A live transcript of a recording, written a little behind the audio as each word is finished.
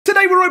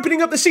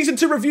opening up the Season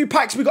 2 review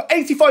packs. We've got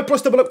 85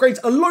 plus double upgrades,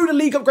 a load of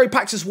league upgrade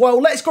packs as well.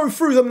 Let's go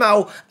through them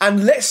now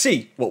and let's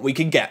see what we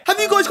can get. Have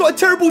you guys got a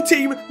terrible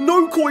team,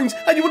 no coins,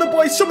 and you want to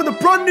buy some of the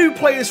brand new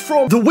players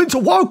from the Winter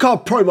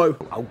Wildcard promo?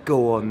 Oh,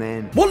 go on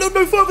then. Well, look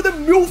no further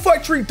than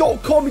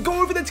mulefactory.com.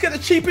 Go over there to get the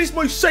cheapest,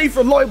 most safe,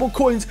 reliable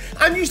coins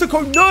and use the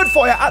code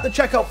NerdFire at the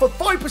checkout for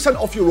 5%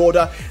 off your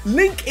order.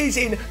 Link is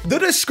in the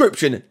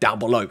description down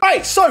below.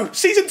 Alright, so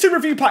Season 2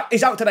 review pack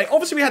is out today.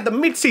 Obviously, we had the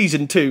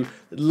mid-season 2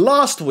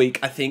 last week,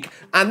 I think,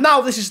 and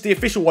now this is the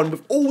official one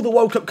with all the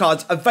World Cup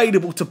cards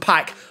available to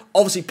pack,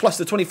 obviously plus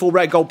the 24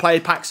 rare gold player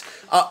packs,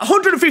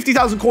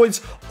 150,000 coins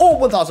or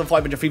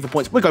 1,500 FIFA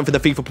points. We're going for the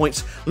FIFA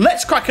points.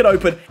 Let's crack it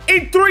open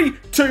in 3,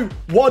 2,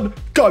 1,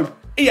 go.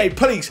 EA,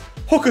 please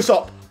hook us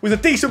up with a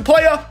decent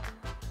player.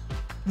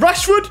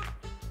 Rashford.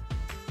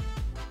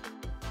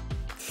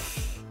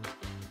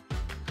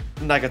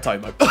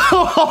 Nagatomo.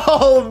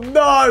 Oh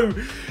no,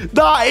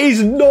 that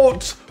is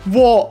not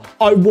what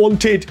I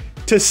wanted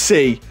to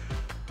see.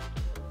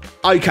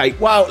 Okay,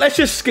 well, let's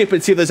just skip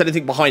and see if there's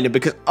anything behind him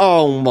because,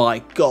 oh my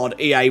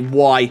god, EA,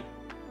 why?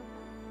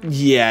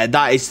 Yeah,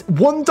 that is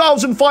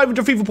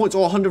 1,500 FIFA points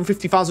or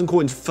 150,000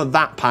 coins for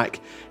that pack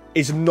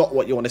is not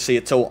what you want to see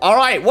at all. All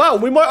right, well,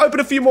 we might open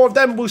a few more of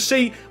them. We'll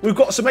see. We've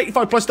got some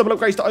 85 plus double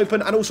upgrades to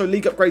open and also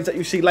league upgrades that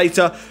you see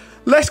later.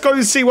 Let's go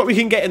and see what we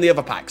can get in the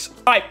other packs.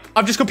 All right,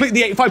 I've just completed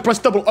the 85 plus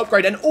double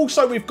upgrade and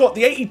also we've got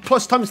the 80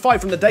 plus times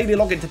 5 from the daily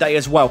login today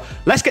as well.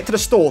 Let's get to the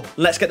store.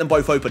 Let's get them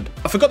both opened.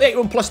 I forgot the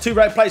 81 plus 2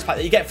 rare players pack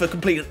that you get for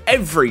completing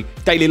every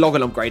daily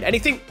login upgrade.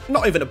 Anything?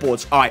 Not even the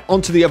boards. All right,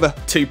 on to the other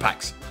 2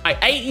 packs. All right,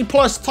 80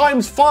 plus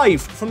times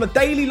 5 from the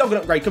daily login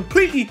upgrade.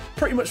 Completely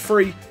pretty much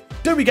free.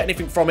 Do we get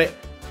anything from it?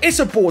 It's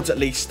a boards at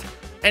least.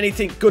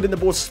 Anything good in the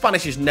boards?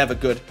 Spanish is never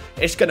good.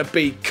 It's going to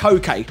be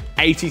Koke.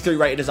 83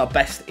 rated as our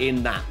best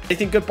in that.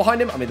 Anything good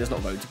behind him? I mean, there's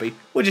not going to be.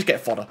 We'll just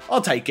get fodder.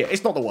 I'll take it.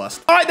 It's not the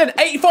worst. All right, then.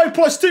 85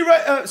 plus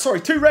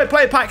 2 rare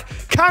player pack.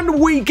 Can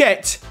we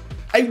get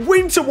a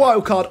winter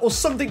wildcard or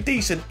something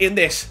decent in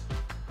this?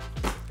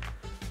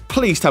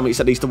 Please tell me it's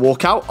at least a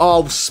walkout.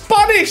 Oh,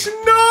 Spanish.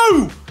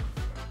 No!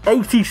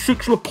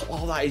 86.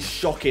 Oh, that is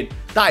shocking.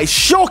 That is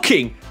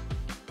shocking.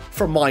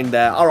 From mine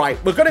there. All right,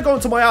 we're going to go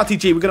into my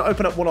RTG. We're going to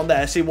open up one on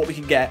there, see what we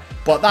can get.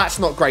 But that's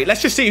not great.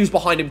 Let's just see who's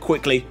behind him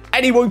quickly.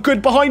 Anyone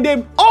good behind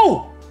him?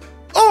 Oh,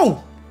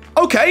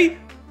 okay.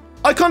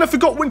 I kind of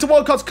forgot Winter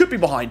Wildcards could be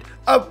behind.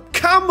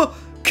 Cam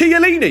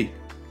Chiellini.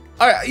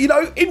 You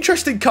know,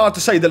 interesting card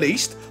to say the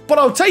least, but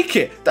I'll take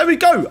it. There we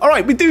go. All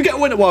right, we do get a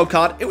Winter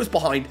Wildcard. It was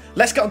behind.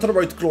 Let's get onto the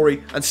road to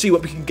glory and see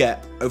what we can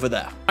get over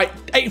there. All right,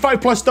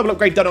 85 plus double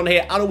upgrade done on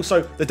here and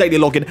also the daily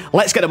login.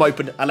 Let's get them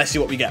open and let's see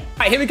what we get. All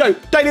right, here we go.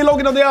 Daily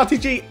login on the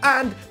RTG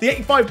and the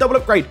 85 double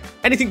upgrade.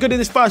 Anything good in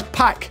this first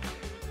pack?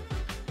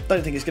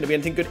 Don't think it's going to be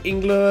anything good.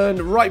 England,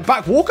 right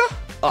back, Walker?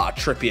 Ah,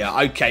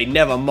 Trippier. Okay,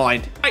 never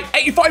mind. All right,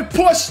 85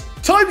 plus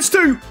times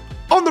 2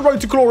 on the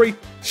road to glory.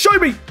 Show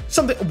me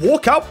something.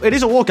 Walkout. It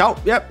is a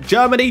walkout. Yep.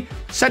 Germany.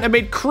 Centre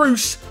mid.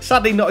 Cruz.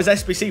 Sadly, not his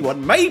SBC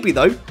one. Maybe,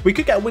 though, we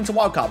could get a winter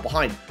wildcard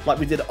behind like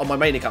we did on my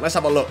main account. Let's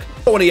have a look.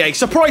 Go on, EA.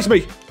 Surprise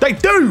me. They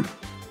do.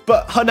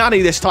 But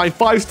Hanani this time.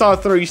 5-star,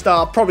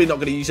 3-star. Probably not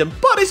going to use him.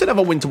 But it's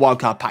another winter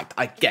wildcard pack,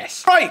 I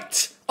guess.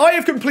 Right. I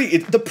have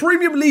completed the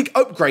Premium League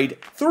upgrade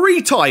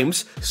 3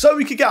 times so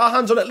we could get our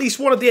hands on at least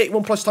one of the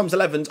 81 plus times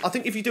 11s. I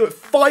think if you do it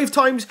 5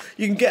 times,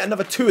 you can get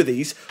another 2 of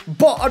these.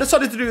 But I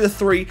decided to do the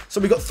 3.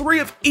 So we got 3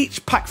 of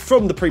each pack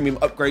from the Premium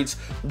upgrades.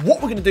 What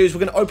we're going to do is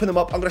we're going to open them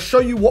up. I'm going to show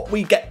you what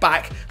we get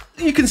back.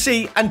 You can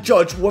see and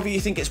judge whether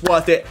you think it's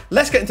worth it.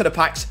 Let's get into the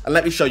packs and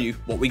let me show you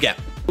what we get.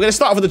 We're going to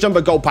start off with the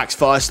Jumbo Gold packs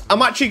first.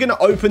 I'm actually going to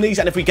open these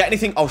and if we get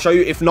anything, I'll show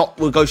you. If not,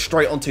 we'll go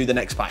straight on to the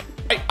next pack.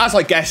 As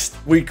I guessed,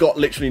 we got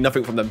literally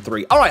nothing from them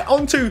 3. All right,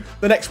 on to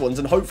the next ones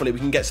and hopefully we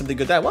can get something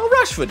good there. Well,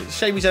 Rashford, it's a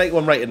shame he's an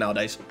 81 rated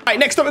nowadays. All right,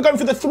 next up, we're going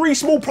for the 3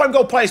 small Prime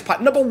Gold players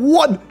pack. Number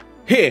 1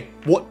 here.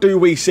 What do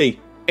we see?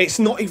 It's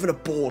not even a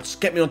boards.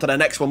 Get me on to the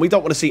next one. We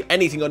don't want to see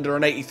anything under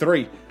an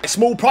 83.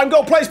 Small Prime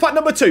Gold players pack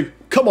number 2.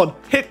 Come on,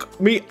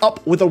 hit me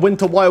up with a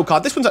winter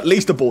wildcard. This one's at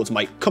least a boards,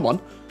 mate. Come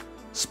on.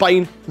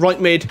 Spain, right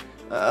mid.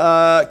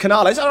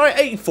 Canales. All right,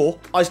 84.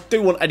 I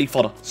do want any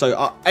fodder.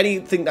 So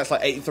anything that's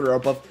like 83 or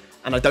above,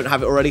 and I don't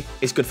have it already,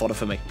 it's good fodder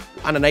for me.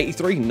 And an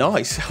 83,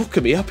 nice.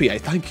 Hook me up, EA.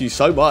 Thank you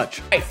so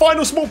much. Hey,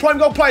 final small Prime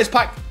Gold players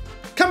pack.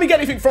 Can we get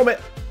anything from it?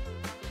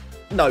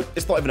 No,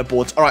 it's not even a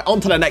board. All right, on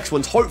to the next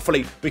ones.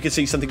 Hopefully, we can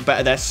see something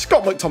better there.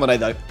 Scott McTominay,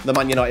 though, the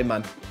Man United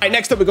man. All right,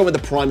 next up, we're going with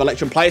the Prime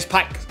Electrum Players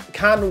Pack.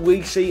 Can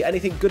we see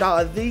anything good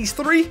out of these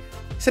 3?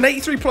 It's an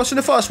 83 plus in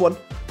the first one.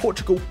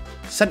 Portugal,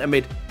 centre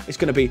mid. It's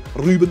going to be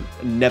Ruben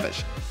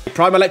Neves.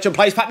 Prime Electrum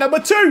Players Pack number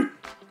 2.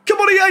 Come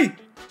on, EA.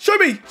 Show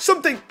me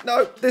something.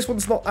 No, this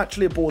one's not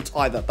actually a board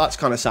either. That's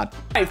kind of sad.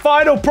 Hey,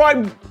 final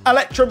Prime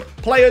Electrum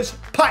Players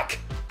Pack.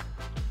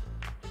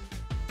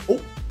 Oh,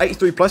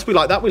 83 plus. We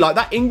like that. We like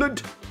that.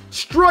 England.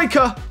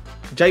 Striker,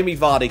 Jamie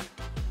Vardy.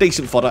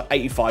 Decent fodder,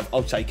 85.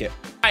 I'll take it.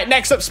 All right,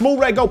 next up, small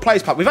rare gold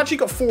players pack. We've actually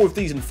got 4 of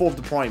these and 4 of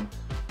the Prime.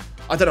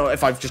 I don't know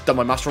if I've just done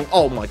my maths wrong.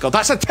 Oh my God,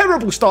 that's a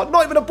terrible start.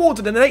 Not even a board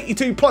and an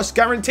 82 plus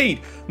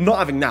guaranteed. Not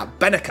having that.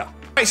 Benica.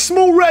 Right,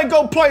 small rare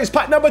gold players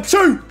pack number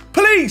 2.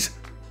 Please.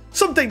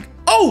 Something.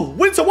 Oh,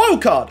 winter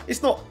wildcard.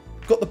 It's not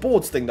got the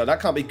boards thing, though. That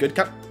can't be good.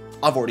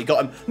 I've already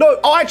got him. No,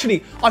 oh,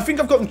 actually, I think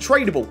I've got him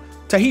tradable.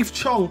 Tahith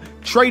Chong,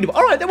 tradable.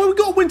 All right, then we've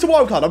got a winter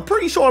wildcard. I'm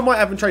pretty sure I might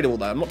have him tradable,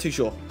 though. I'm not too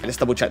sure. Okay, let's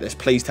double check this.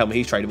 Please tell me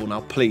he's tradable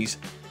now. Please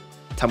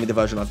tell me the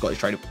version I've got is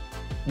tradable.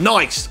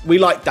 Nice. We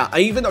like that.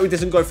 Even though he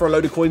doesn't go for a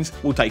load of coins,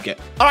 we'll take it.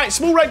 All right,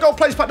 small red gold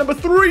players pack number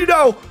 3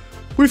 now.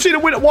 We've seen a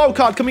win at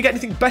wildcard. Can we get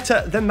anything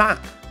better than that?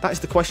 That is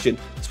the question.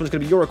 This one's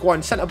going to be Uruguay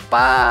and centre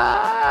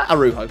back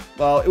Arujo.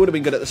 Well, it would have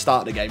been good at the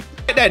start of the game.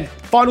 And then,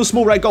 final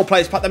small red gold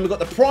players pack. Then we've got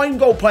the prime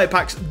gold player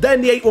packs.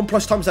 Then the 81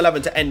 plus times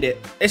 11 to end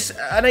it. It's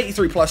an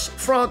 83 plus.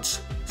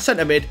 France,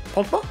 centre mid.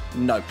 Pogba?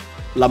 No.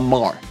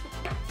 Lamar.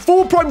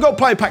 4 prime gold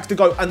player packs to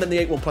go. And then the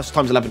 81 plus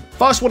times 11.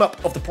 First one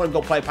up of the prime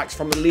gold player packs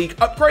from the league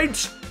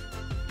upgrades.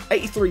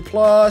 83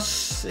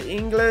 plus.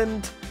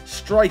 England.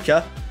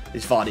 Striker.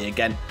 It's Vardy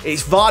again.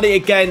 It's Vardy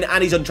again,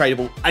 and he's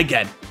untradeable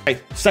again.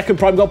 Okay, second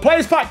prime gold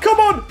players pack. Come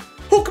on,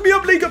 hook me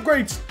up, league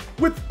upgrades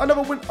with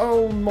another win.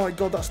 Oh my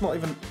god, that's not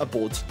even a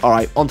board. All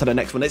right, on to the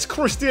next one. It's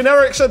Christian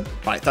Eriksen.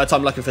 Right, third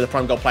time looking for the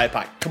prime gold player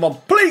pack. Come on,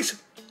 please,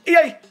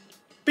 EA,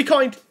 be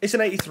kind. It's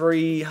an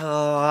 83.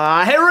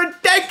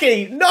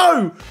 Herdecki,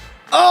 no.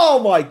 Oh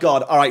my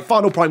god. All right,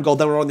 final prime gold.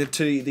 Then we're on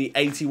to the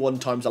 81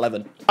 times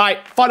 11. All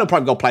right, final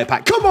prime gold player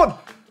pack. Come on,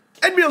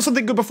 end me on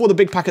something good before the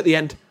big pack at the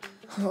end.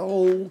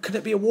 Oh, can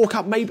it be a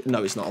walkout maybe?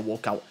 No, it's not a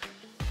walkout.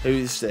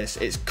 Who's this?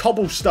 It's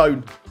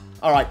Cobblestone.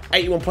 All right,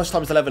 81 plus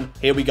times 11.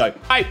 Here we go. All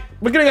right,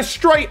 we're going to go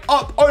straight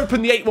up,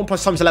 open the 81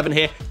 plus times 11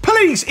 here.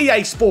 Please,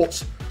 EA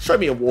Sports, show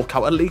me a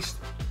walkout at least.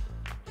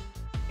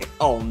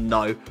 Oh,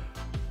 no.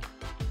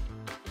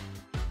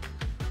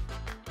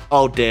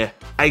 Oh, dear.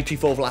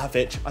 84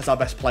 Vlahovic as our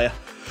best player.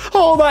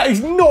 Oh, that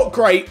is not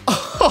great.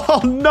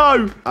 Oh,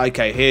 no.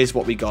 Okay, here's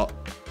what we got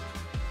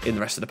in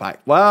the rest of the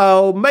pack.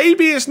 Well,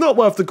 maybe it's not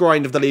worth the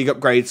grind of the league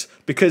upgrades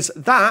because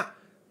that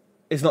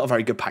is not a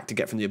very good pack to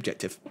get from the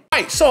objective.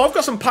 Right, so I've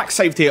got some packs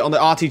saved here on the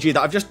RTG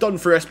that I've just done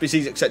through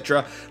SBCs,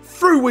 etc.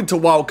 through winter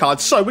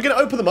wildcards. So we're going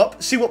to open them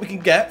up, see what we can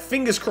get.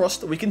 Fingers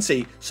crossed that we can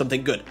see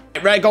something good.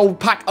 Rare gold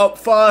pack up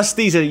first.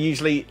 These are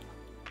usually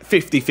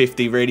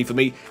 50-50 really for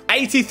me.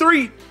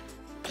 83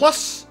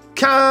 plus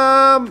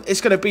Cam. It's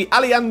going to be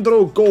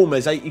Alejandro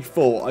Gomez,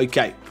 84.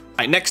 Okay.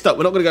 Right, next up,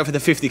 we're not going to go for the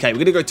 50k. We're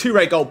going to go 2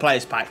 rare gold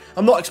players pack.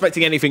 I'm not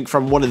expecting anything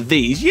from one of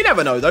these. You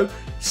never know, though.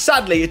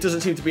 Sadly, it doesn't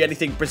seem to be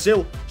anything.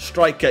 Brazil,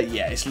 striker,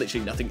 yeah, it's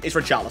literally nothing. It's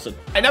Richarlison.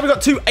 And now we've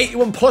got 2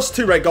 81 plus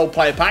 2 rare gold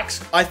player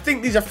packs. I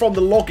think these are from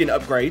the login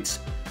upgrades.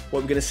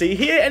 What we're going to see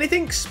here,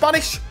 anything?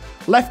 Spanish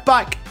left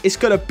back, it's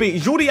going to be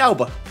Jordi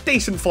Alba.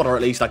 Decent fodder,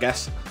 at least, I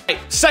guess. Right,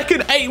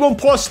 second 81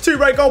 plus 2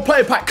 rare gold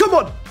player pack. Come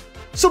on.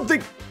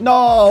 Something.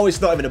 No,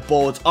 it's not even a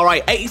board. All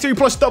right, 83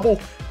 plus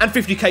double and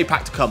 50k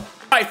pack to come.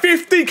 Right,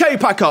 50k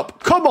pack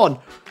up. Come on.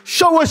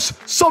 Show us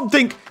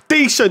something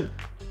decent.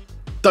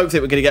 Don't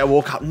think we're going to get a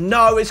walkout.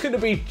 No, it's going to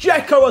be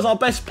Dzeko as our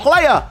best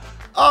player.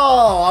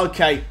 Oh,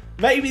 okay.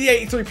 Maybe the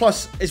 83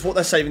 plus is what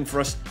they're saving for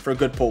us for a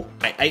good pull.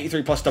 Right,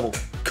 83 plus double.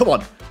 Come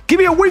on. Give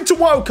me a winter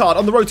wildcard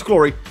on the road to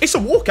glory. It's a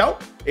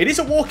walkout. It is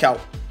a walkout.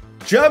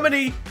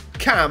 Germany,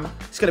 Cam.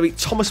 It's going to be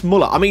Thomas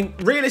Muller. I mean,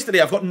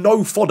 realistically, I've got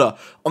no fodder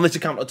on this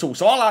account at all,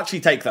 so I'll actually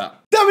take that.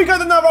 There we go,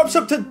 then that wraps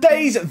up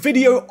today's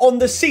video on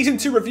the Season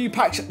 2 review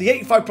packs, the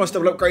 85 plus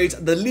double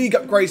upgrades, the league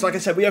upgrades. Like I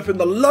said, we opened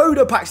a load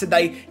of packs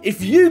today.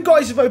 If you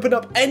guys have opened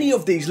up any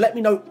of these, let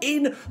me know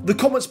in the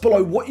comments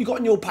below what you got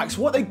in your packs.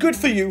 Were they good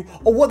for you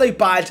or were they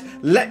bad?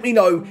 Let me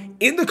know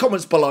in the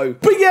comments below.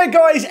 But yeah,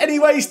 guys,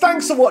 anyways,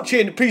 thanks for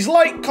watching. Please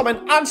like,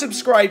 comment, and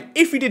subscribe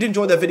if you did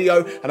enjoy the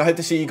video, and I hope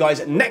to see you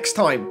guys next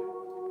time.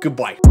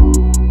 Goodbye.